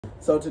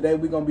So today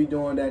we're gonna be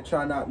doing that.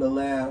 Try not to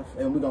laugh,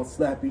 and we're gonna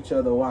slap each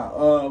other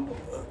while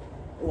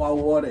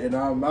water in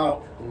our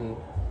mouth. Mm-hmm.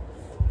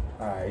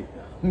 All right.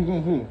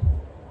 Mm-hmm.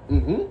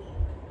 Mm-hmm.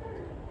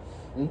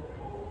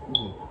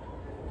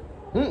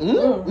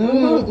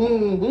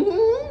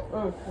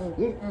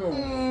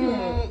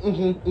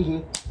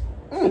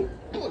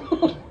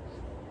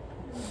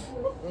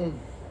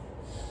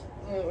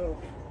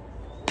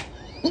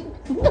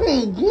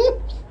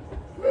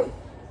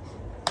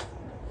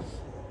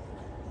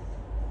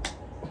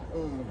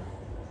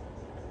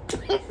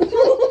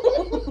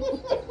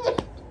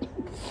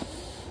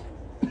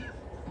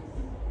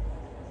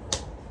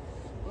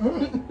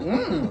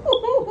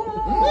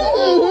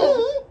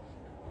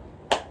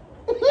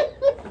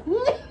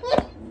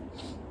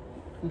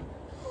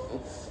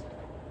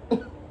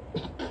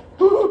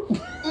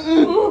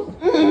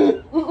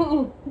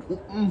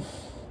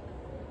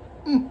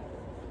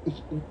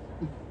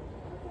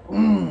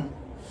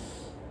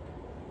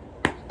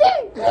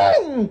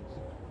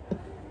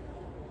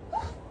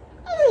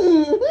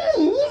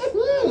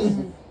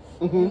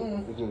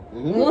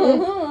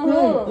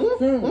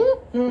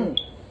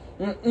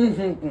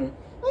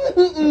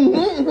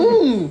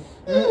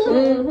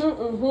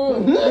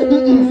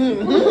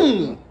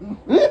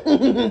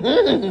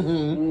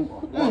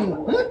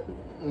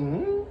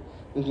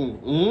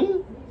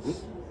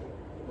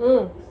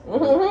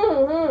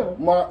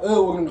 My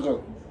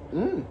organ.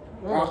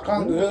 I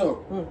can't do it.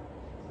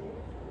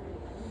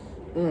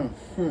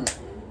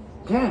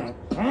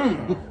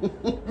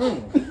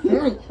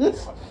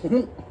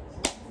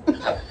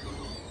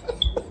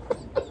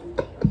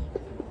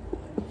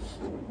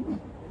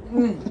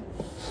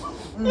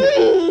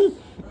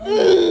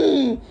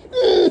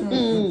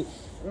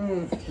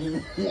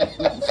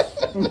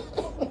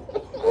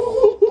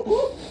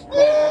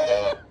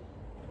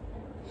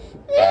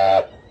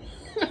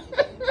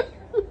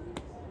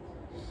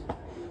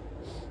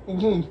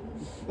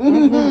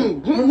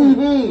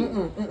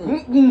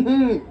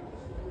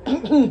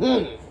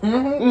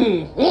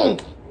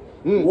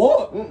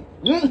 What?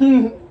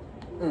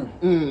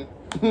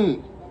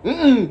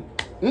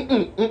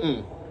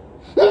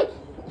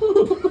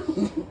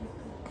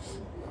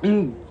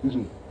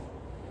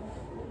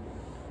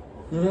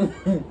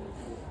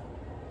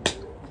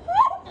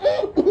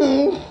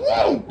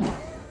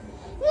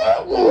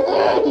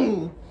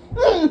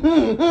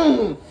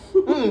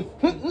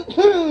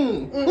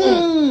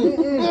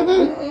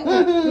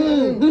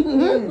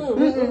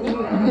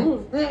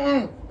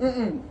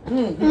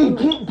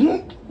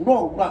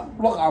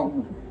 Block out.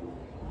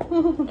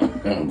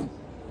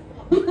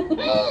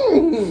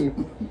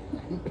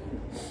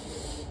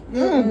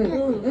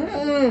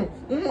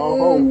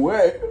 Oh,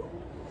 wet.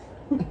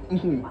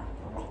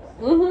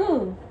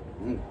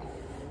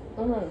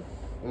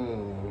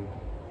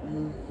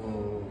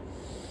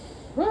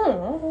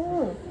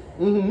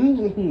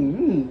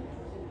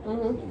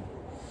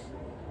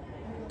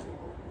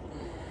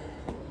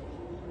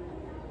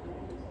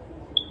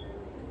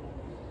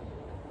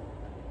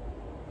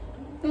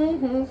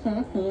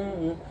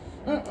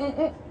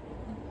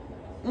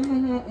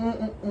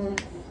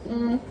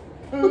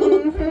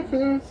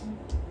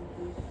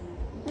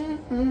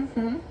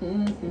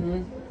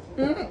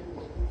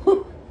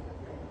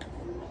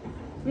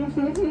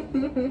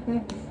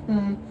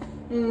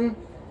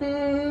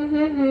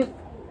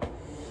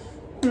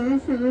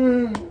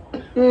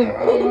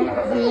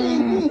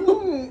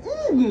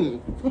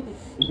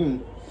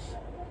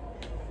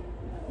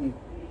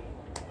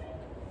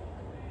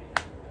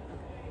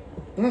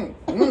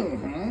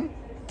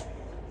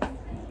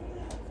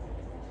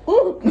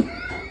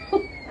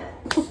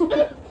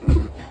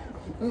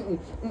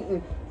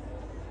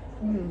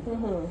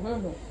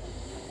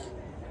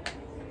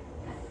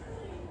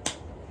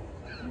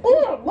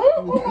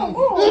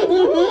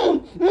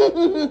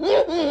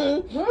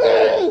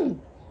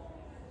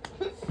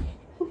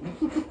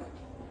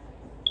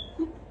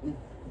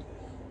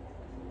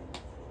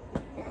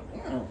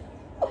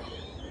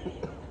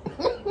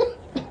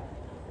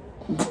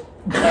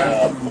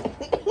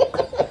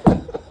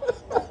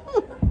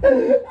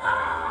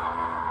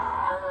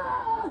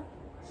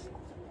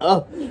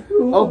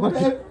 Oh my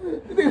God.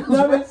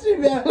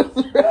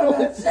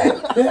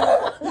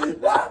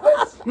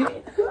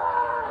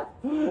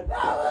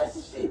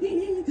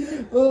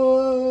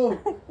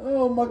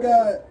 Oh my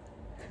God.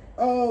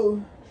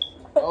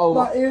 Oh,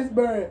 my ears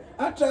burn.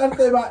 I try to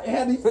say my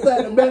Andy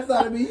said the best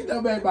out of me. You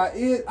know, man, my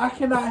ears. I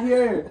cannot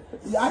hear.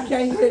 I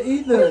can't hear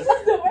either. It's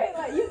just the way,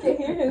 like, you can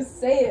hear him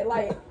say it.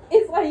 Like,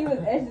 it's like he was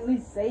actually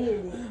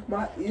saying it.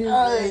 My ears.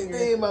 I ain't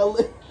saying my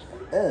lips.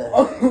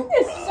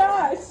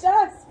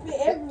 Shot spit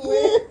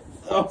everywhere.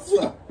 I'm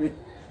sorry.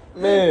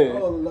 Man.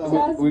 Oh,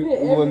 Lord. We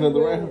want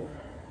another round?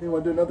 You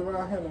want to do another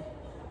round, Hannah?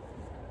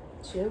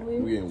 Should we?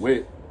 We getting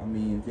wet. I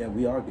mean, yeah,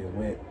 we are getting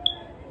wet.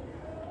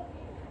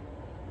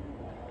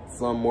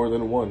 Some more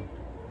than one.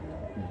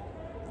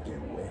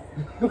 Getting wet.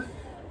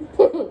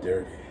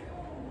 Dirty.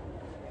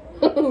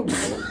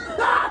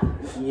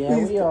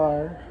 Yeah, we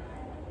are.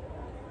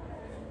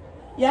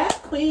 Yeah,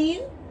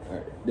 queen. All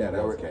right. Yeah,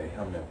 that was okay.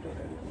 I'm never doing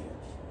that again.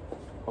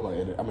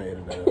 I'm gonna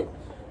edit that out.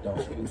 Don't.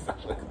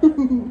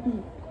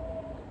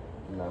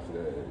 Not for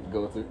that.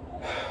 Go through.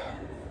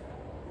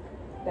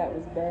 That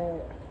was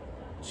bad.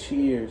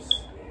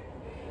 Cheers.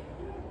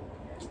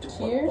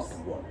 Cheers?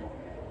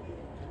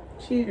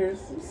 Cheers.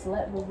 You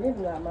slapped the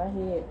ribbon out my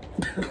head.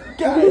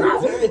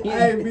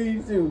 Hey,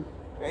 me too.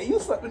 Hey, you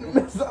slapping the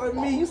mess out of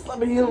me. You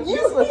slapping him.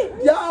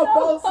 Y'all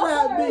both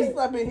slapped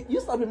me. You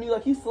slapping me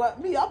like he slapped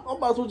me. I'm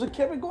about to just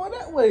kept it going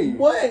that way.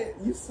 What?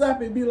 You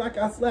slapping me like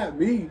I slapped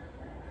me?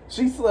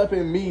 She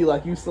slapping me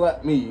like you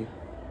slapped me.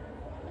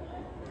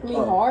 Me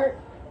hard?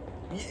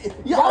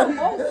 Y'all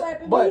both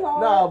slapping but me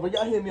hard. nah, but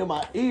y'all hit me in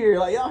my ear.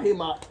 Like y'all hit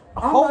my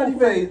I'm whole not even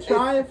face.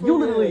 trying for you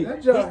real. literally,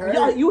 That just hurt.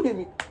 y'all, you hit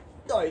me.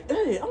 Like,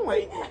 hey, I'm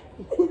like,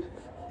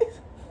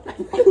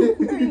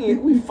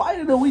 dang, we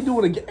fighting or we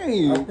doing a I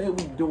game? think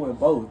we doing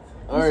both.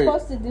 All You're right.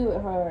 supposed to do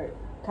it hard.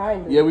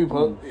 Kind of. Yeah, we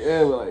both.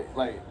 Yeah, but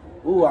like.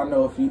 Ooh, I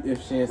know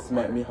if Shan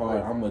smack me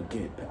hard, I'm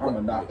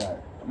gonna knock out.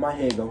 My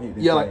head gonna hit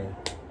this Yeah, thing.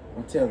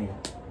 I'm telling you.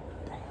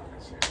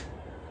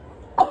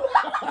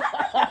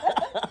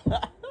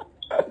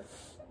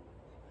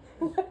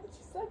 Why did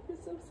you slap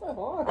yourself so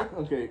hard?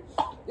 Okay.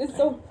 It's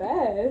so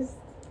fast.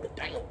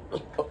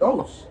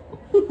 Oh,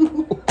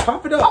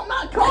 cough it up. I'm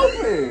not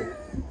coughing.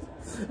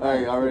 All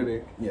right, y'all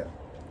ready? Yeah.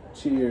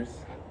 Cheers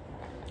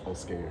I'm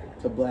scared.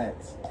 to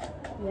blacks.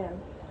 Yeah.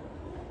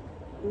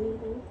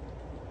 Mm-hmm.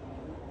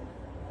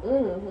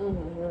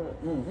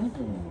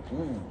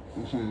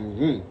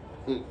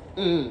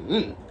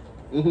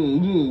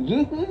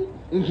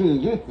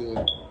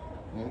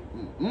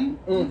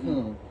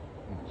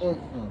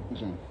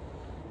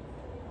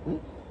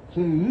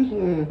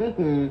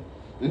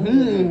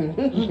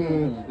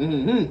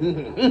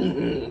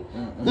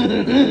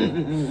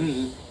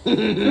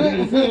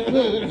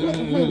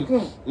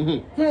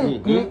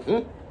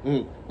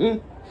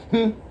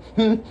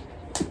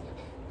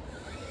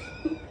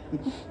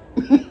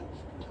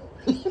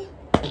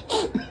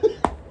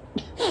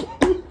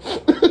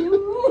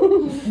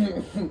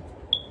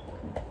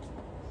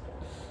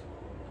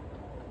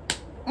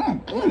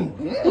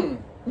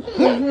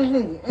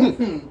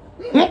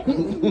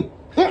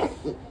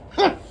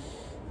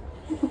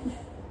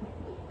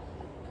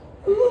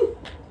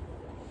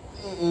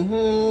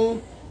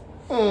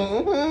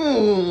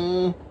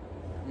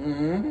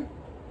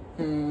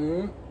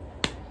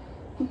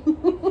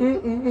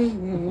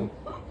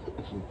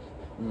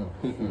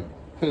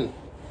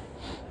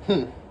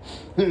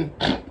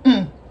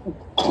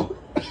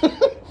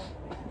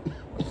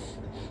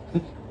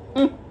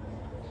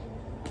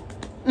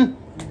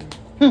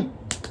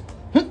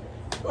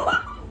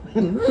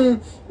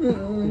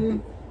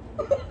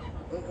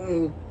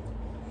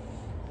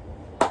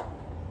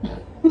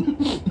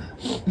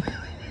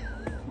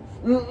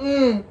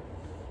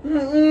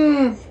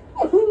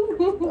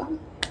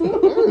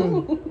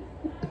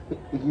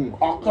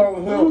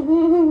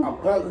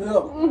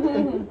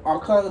 I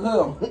cut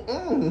him.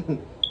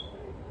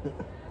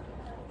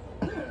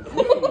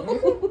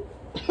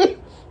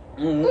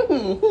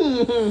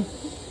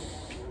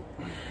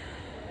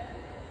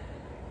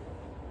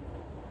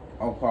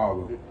 I'm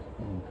sorry.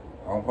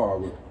 I'm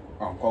sorry.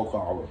 I'm so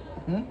sorry.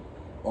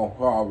 I'm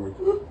sorry.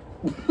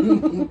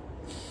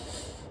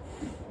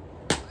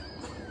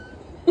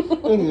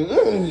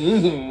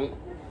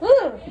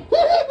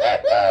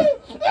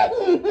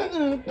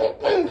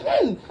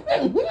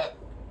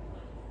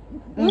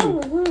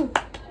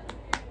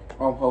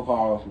 I'm so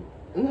sorry.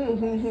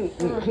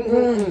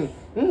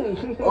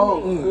 Oh,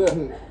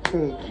 shit.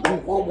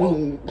 Whoa.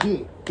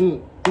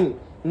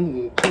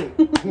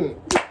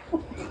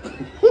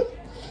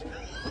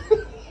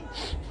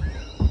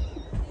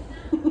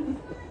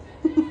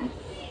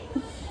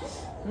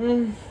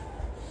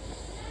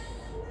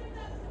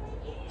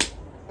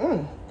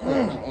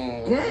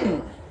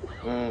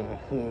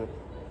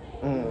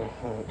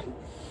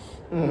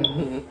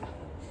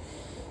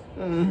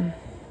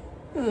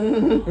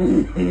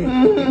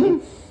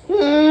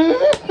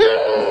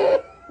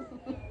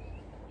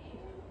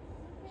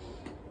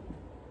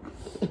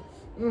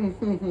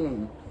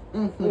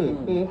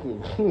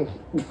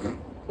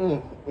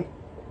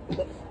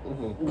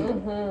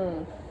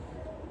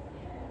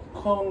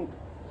 Không.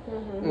 I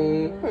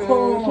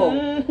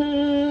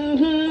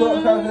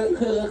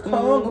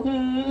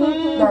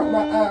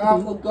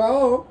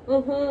forgot.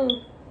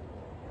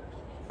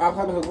 I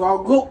forgot.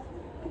 Go.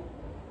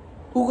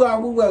 Who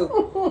got who go?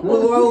 Who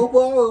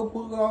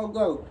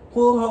go?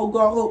 Who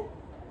go?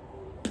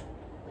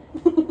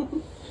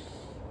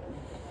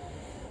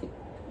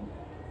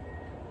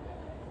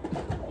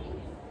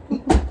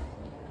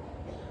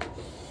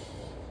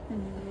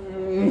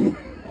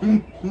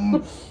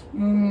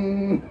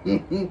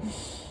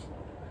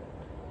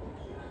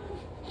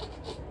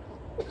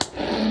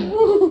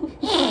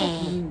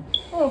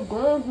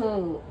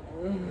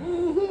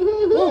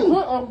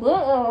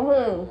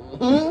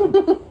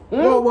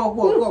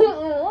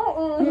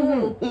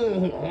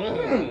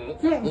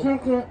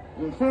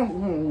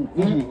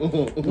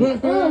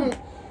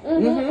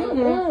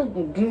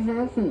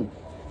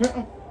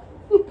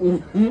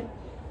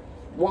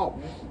 Wow.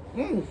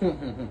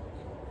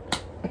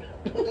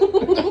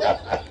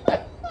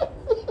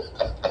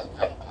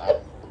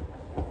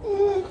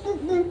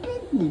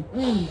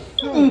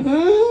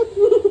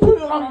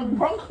 I'm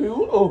drunk,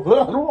 you. Oh,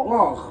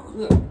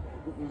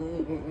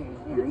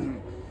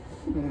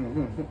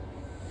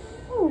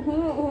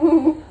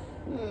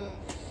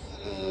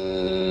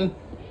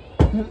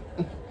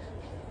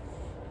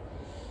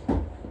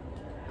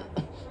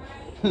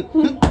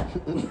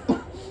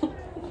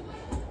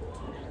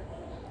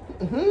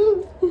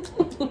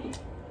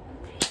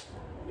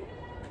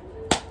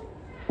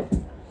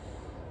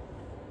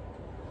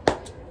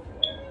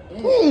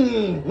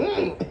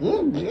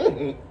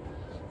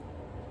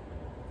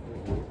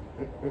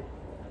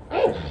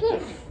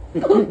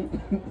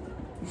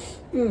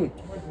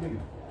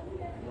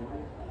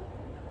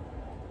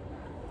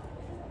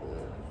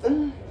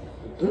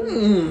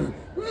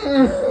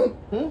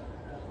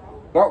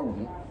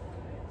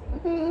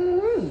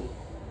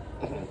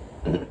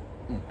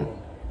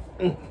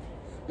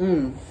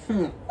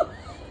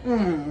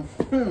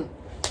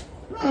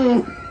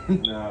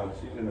 No,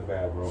 she's in the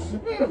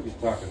bathroom. She's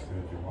talking to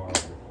Jamal.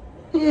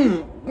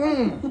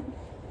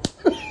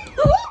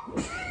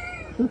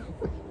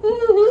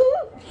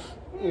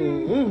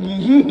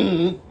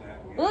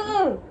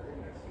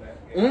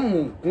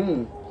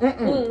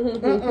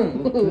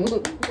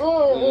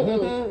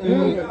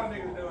 Y'all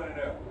niggas doing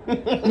it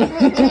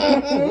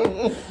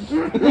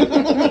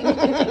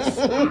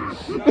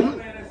Y'all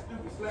playing that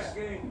stupid slap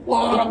game.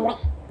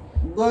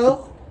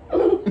 well,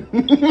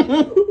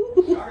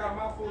 Y'all got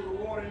mouthfuls of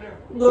water in there.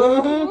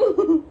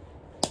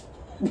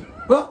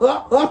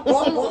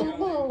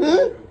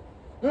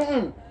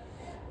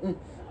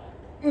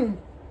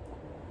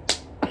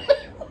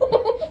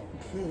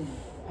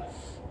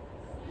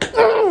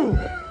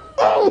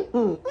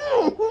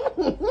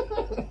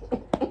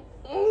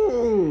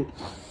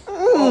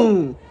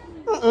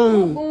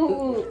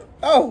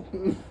 Oh,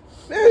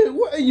 man,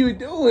 what are you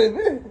doing,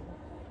 man?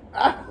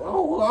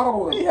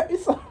 Yeah,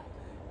 it's so,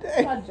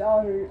 dang, My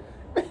jaw hurt.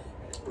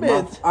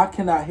 man, I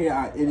cannot hear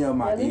out any of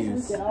my At least we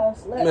ears. can all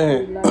slap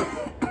Man. tonight.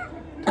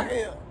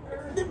 damn,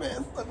 this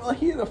man's like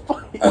he in a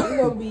fight. We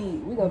gonna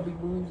be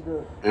bruised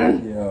up.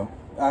 Yeah,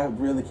 I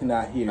really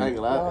cannot hear. I ain't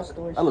gonna Long lie.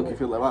 story I look short. and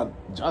feel like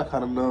my jaw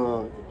kind of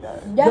numb.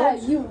 Yeah,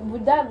 you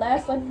with that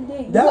last one you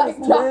did. You That like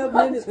was 12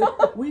 my minutes.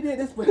 jaw. We did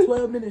this for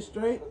 12 minutes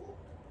straight.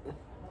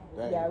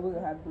 Yeah, we're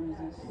gonna have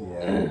bruises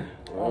Yeah.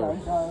 on our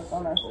jaws,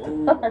 on our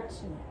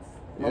cheeks.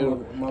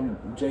 My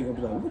Jacob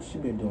was like, what you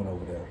been doing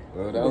over there?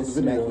 Well, that was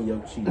the Been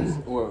video. smacking your cheeks.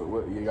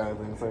 What you got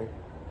anything to say?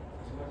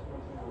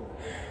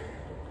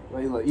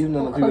 Like, even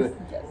though the people,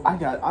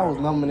 I was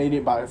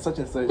nominated by such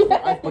and such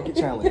for Ice Bucket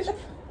Challenge.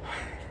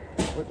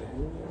 What the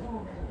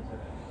hell?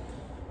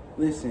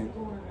 Listen,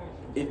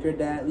 if your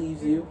dad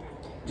leaves you,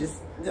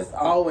 just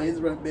always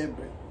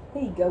remember.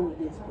 Here you go with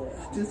this,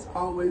 but Just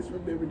always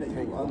remember that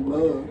you are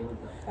loved.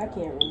 I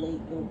can't relate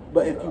though.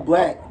 But if you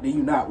black, then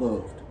you not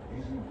loved.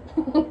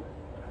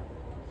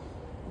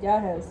 Y'all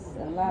have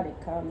a lot in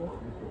common.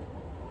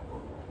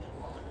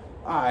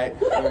 Alright.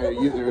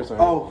 You're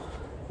saying. Oh.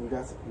 You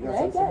got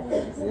I ain't got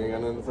this. You ain't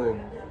got nothing to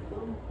say.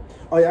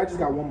 Oh yeah, I just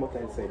got one more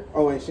thing to say.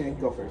 Oh wait, Shane,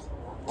 go first.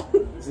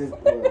 This is,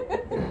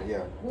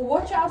 yeah. Well,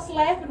 what y'all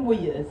slapping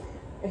with?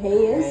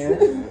 Hands.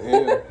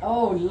 Yeah.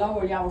 Oh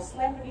Lord, y'all was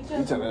slapping each other.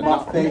 He trying to My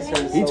knock face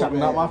hurts. He so trying to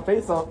knock bad. my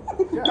face off.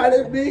 I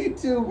didn't mean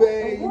to,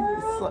 babe. He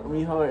slapped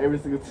me hard every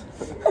single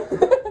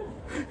time.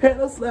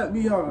 Hannah slapped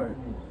me hard.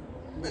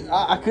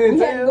 I couldn't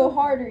We had to go tell.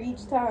 harder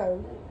each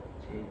time.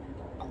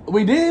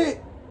 We did.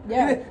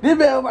 Yeah. This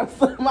man about to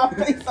slap my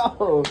face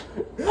off.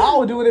 I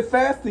was doing it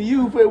fast to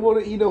you, but it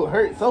wanted,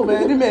 hurt so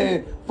bad. This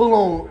man full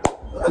on.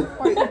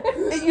 Like,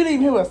 you didn't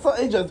even hear a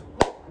it just.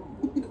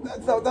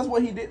 That's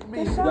what he did to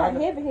me. Cause Sean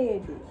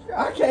heavy-handed.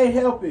 I can't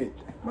help it.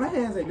 My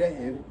hands ain't that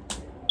heavy.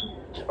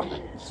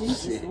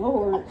 Jesus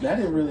Lord. That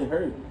didn't really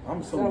hurt.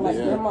 I'm so Sound like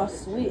good. Grandma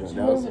Switch. Yeah, You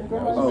that was- remember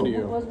that was Grandma a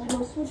video. was with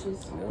no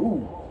switches.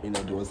 Ooh.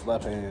 Doing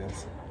slap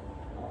hands.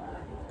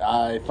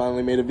 I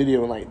finally made a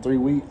video in like 3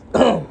 weeks.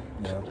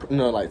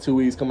 Like 2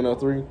 weeks coming up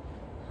 3.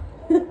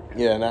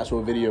 Yeah, an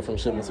actual video from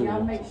Shipment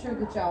Y'all Studios. make sure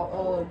that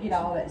y'all get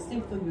all that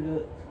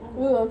seafood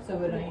Well, up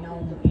so it ain't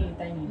on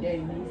anything your daddy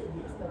needs to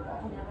get stuff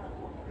off.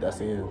 That's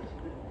it.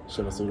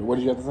 Shipment Studios. What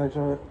did you have to say,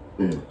 Sean?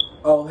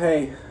 Oh,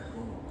 hey.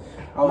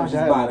 I was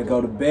just about to go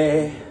to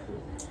bed.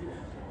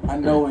 I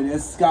know it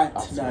is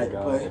Scott tonight,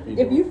 but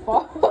if you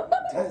fall,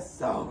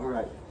 that's all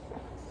right.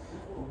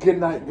 Good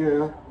night,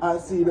 girl. I'll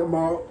see you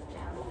tomorrow.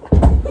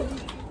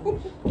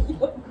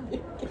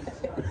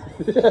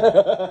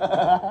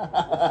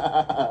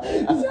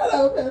 Shut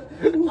up, man.